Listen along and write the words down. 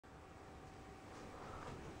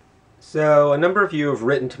So a number of you have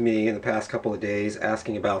written to me in the past couple of days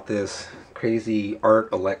asking about this crazy art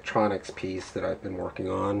electronics piece that I've been working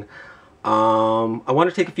on. I want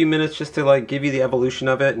to take a few minutes just to give you the evolution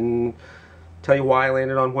of it and tell you why I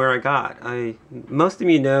landed on where I got. Most of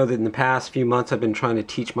you know that in the past few months I've been trying to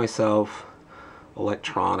teach myself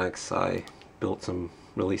electronics. I built some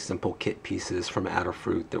really simple kit pieces from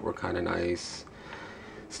Adafruit that were kind of nice.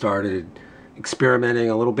 Started experimenting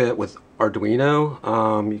a little bit with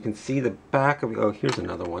Arduino. You can see the back of, oh, here's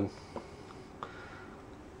another one.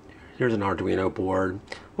 Here's an Arduino board.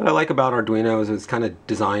 What I like about Arduino is it's kind of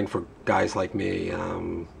designed for guys like me.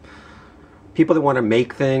 People that want to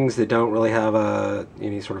make things that don't really have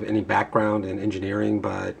any background in engineering,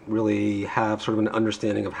 but really have sort of an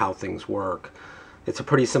understanding of how things work. It's a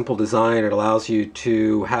pretty simple design. It allows you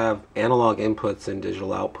to have analog inputs and digital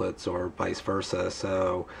outputs, or vice versa.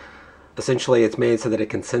 So essentially it's made so that it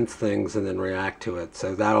can sense things and then react to it.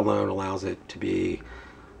 So that alone allows it to be,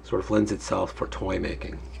 sort of lends itself for toy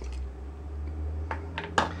making.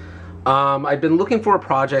 I've been looking for a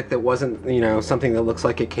project that wasn't, something that looks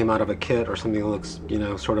like it came out of a kit or something that looks,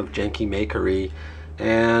 sort of janky makery,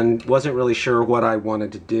 and wasn't really sure what I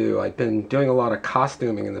wanted to do. I've been doing a lot of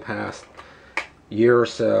costuming in the past year or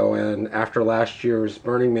so, and after last year's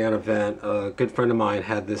Burning Man event, a good friend of mine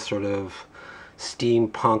had this sort of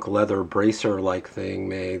steampunk leather bracer-like thing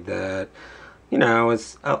made that,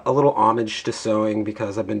 is a little homage to sewing,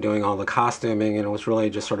 because I've been doing all the costuming, and it was really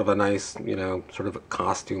just sort of a nice, sort of a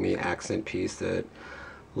costumey accent piece that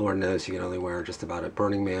Lord knows you can only wear just about at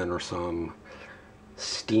Burning Man or some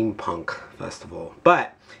steampunk festival.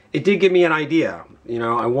 But it did give me an idea.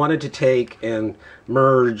 I wanted to take and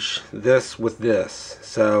merge this with this.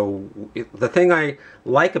 So the thing I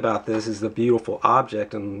like about this is the beautiful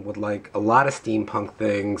object, and with a lot of steampunk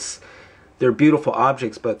things, they're beautiful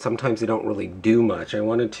objects, but sometimes they don't really do much. I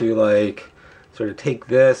wanted to sort of take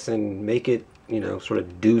this and make it, sort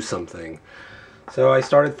of do something. So I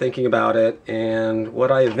started thinking about it, and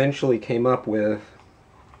what I eventually came up with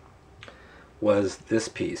was this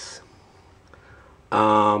piece.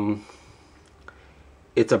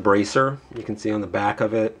 It's a bracer. You can see on the back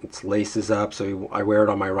of it, it laces up, so I wear it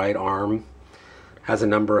on my right arm. Has a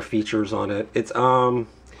number of features on it. It's all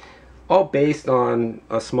based on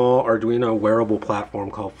a small Arduino wearable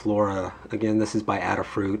platform called Flora. Again, this is by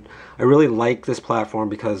Adafruit. I really like this platform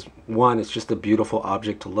because, one, it's just a beautiful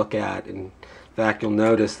object to look at. In fact, you'll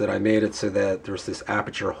notice that I made it so that there's this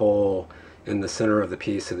aperture hole in the center of the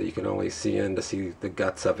piece so that you can only see in to see the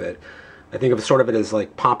guts of it. I think of it as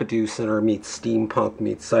like Pompidou Center meets steampunk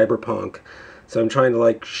meets cyberpunk. So I'm trying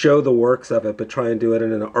to show the works of it, but try and do it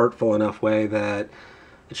in an artful enough way that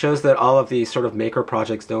it shows that all of these sort of maker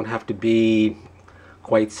projects don't have to be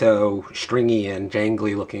quite so stringy and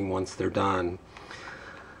jangly looking once they're done.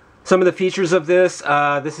 Some of the features of this,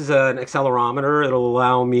 this is an accelerometer. It'll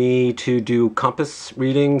allow me to do compass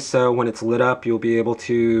readings, so when it's lit up you'll be able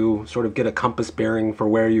to sort of get a compass bearing for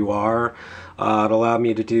where you are. It'll allow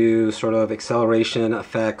me to do sort of acceleration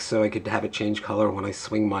effects, so I could have it change color when I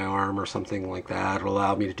swing my arm or something like that. It'll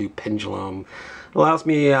allow me to do pendulum. It allows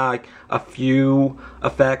me a few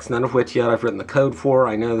effects, none of which yet I've written the code for.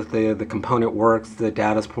 I know that the component works, the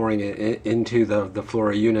data's pouring it into the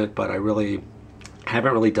Flora unit, but I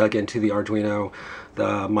haven't really dug into the Arduino.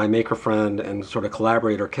 My maker friend and sort of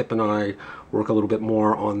collaborator Kip and I work a little bit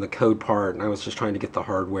more on the code part, and I was just trying to get the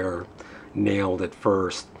hardware nailed at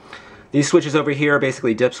first. These switches over here are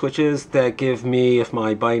basically dip switches that give me, if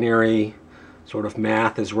my binary sort of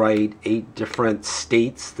math is right, 8 different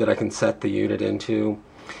states that I can set the unit into.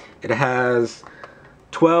 It has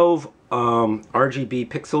 12 RGB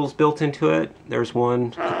pixels built into it. There's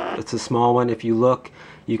one, it's a small one. If you look,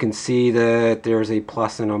 you can see that there's a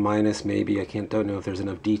plus and a minus maybe. Don't know if there's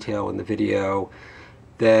enough detail in the video.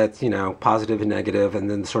 That's, positive and negative, and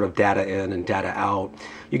then sort of data in and data out.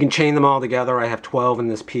 You can chain them all together. I have 12 in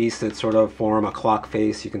this piece that sort of form a clock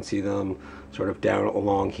face. You can see them sort of down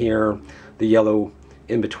along here. The yellow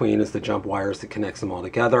in between is the jump wires that connects them all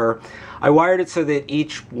together. I wired it so that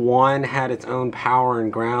each one had its own power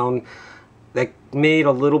and ground. That made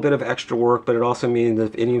a little bit of extra work, but it also means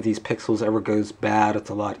that if any of these pixels ever goes bad,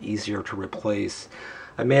 it's a lot easier to replace.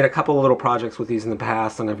 I've made a couple of little projects with these in the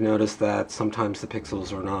past, and I've noticed that sometimes the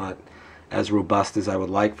pixels are not as robust as I would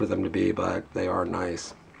like for them to be, but they are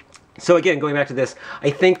nice. So again, going back to this, I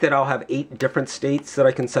think that I'll have 8 different states that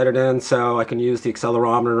I can set it in, so I can use the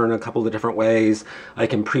accelerometer in a couple of different ways. I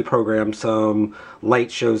can pre-program some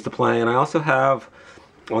light shows to play, and I also have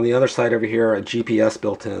on the other side over here, a GPS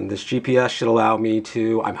built in. This GPS should allow me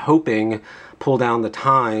to, I'm hoping, pull down the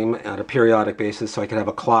time at a periodic basis, so I could have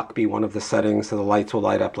a clock be one of the settings, so the lights will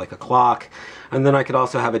light up like a clock. And then I could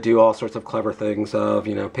also have it do all sorts of clever things of,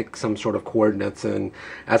 you know, pick some sort of coordinates, and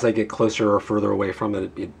as I get closer or further away from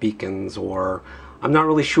it, it beacons, or I'm not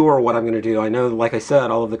really sure what I'm going to do. I know, like I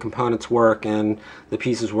said, all of the components work and the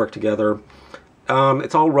pieces work together.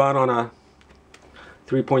 It's all run on a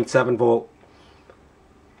 3.7 volt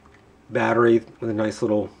battery with a nice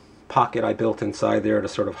little pocket I built inside there to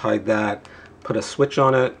sort of hide that. Put a switch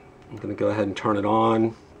on it. I'm going to go ahead and turn it on.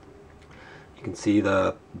 You can see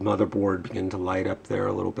the motherboard begin to light up there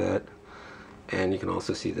a little bit, and you can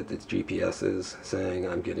also see that the GPS is saying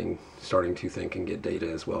I'm starting to think and get data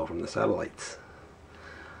as well from the satellites.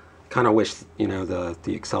 Kind of wish, you know, the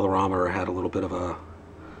accelerometer had a little bit of a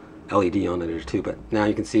LED on it too, but now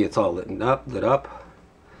you can see it's all lit up,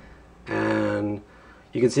 and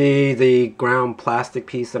you can see the ground plastic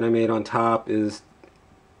piece that I made on top is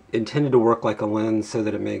intended to work like a lens, so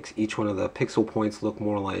that it makes each one of the pixel points look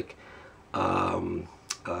more like a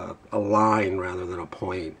line rather than a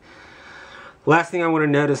point. Last thing I want to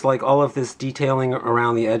notice, like all of this detailing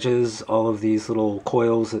around the edges, all of these little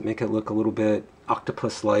coils that make it look a little bit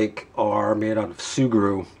octopus-like are made out of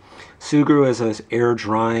Sugru. Sugru is an air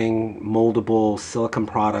drying moldable silicone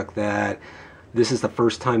product that this is the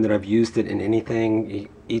first time that I've used it in anything.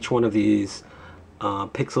 Each one of these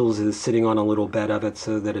pixels is sitting on a little bed of it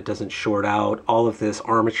so that it doesn't short out. All of this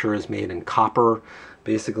armature is made in copper.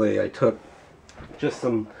 Basically, I took just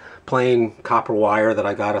some plain copper wire that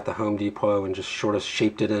I got at the Home Depot and just sort of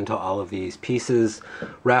shaped it into all of these pieces,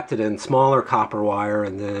 wrapped it in smaller copper wire,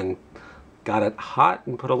 and then got it hot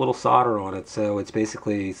and put a little solder on it. So it's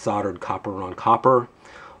basically soldered copper on copper.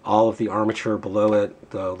 All of the armature below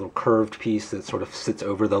it, the little curved piece that sort of sits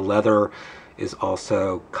over the leather, is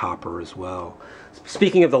also copper as well.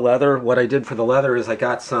 Speaking of the leather, what I did for the leather is I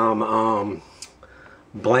got some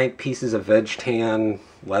blank pieces of veg tan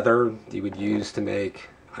leather you would use to make,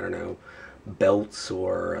 I don't know, belts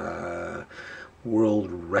or World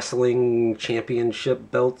Wrestling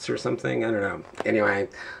Championship belts or something. I don't know. Anyway,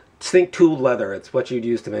 just think tooled leather. It's what you'd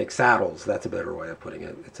use to make saddles. That's a better way of putting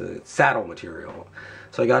it. It's a saddle material.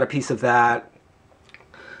 So I got a piece of that,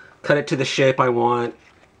 cut it to the shape I want,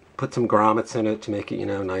 put some grommets in it to make it, you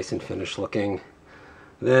know, nice and finished looking.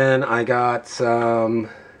 Then I got some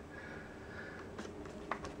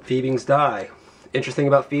Phoebing's dye. Interesting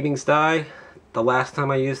about Phoebing's dye, the last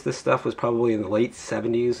time I used this stuff was probably in the late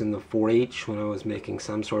 70s in the 4-H when I was making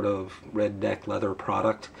some sort of redneck leather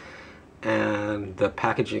product, and the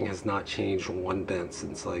packaging has not changed one bit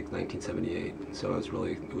since like 1978. So it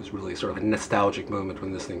was really sort of a nostalgic moment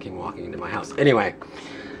when this thing came walking into my house. Anyway,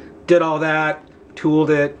 did all that,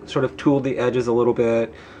 tooled it, sort of tooled the edges a little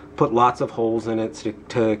bit, put lots of holes in it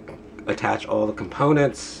to attach all the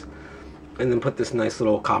components, and then put this nice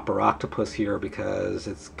little copper octopus here because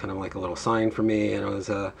it's kind of like a little sign for me, and it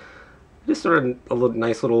was just sort of a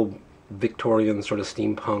nice little Victorian sort of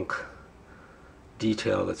steampunk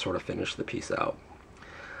detail that sort of finished the piece out.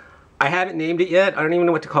 I haven't named it yet. I don't even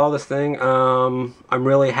know what to call this thing. I'm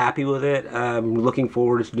really happy with it. I'm looking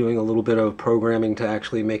forward to doing a little bit of programming to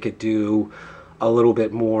actually make it do a little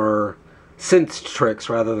bit more synth tricks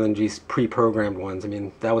rather than just pre-programmed ones. I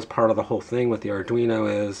mean, that was part of the whole thing with the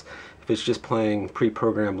Arduino, is if it's just playing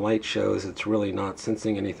pre-programmed light shows, it's really not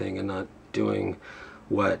sensing anything and not doing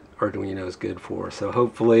what Arduino is good for. So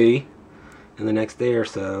hopefully in the next day or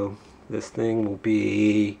so, this thing will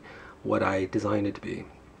be what I designed it to be.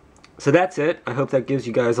 So that's it. I hope that gives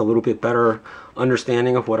you guys a little bit better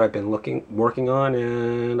understanding of what I've been working on,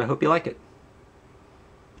 and I hope you like it.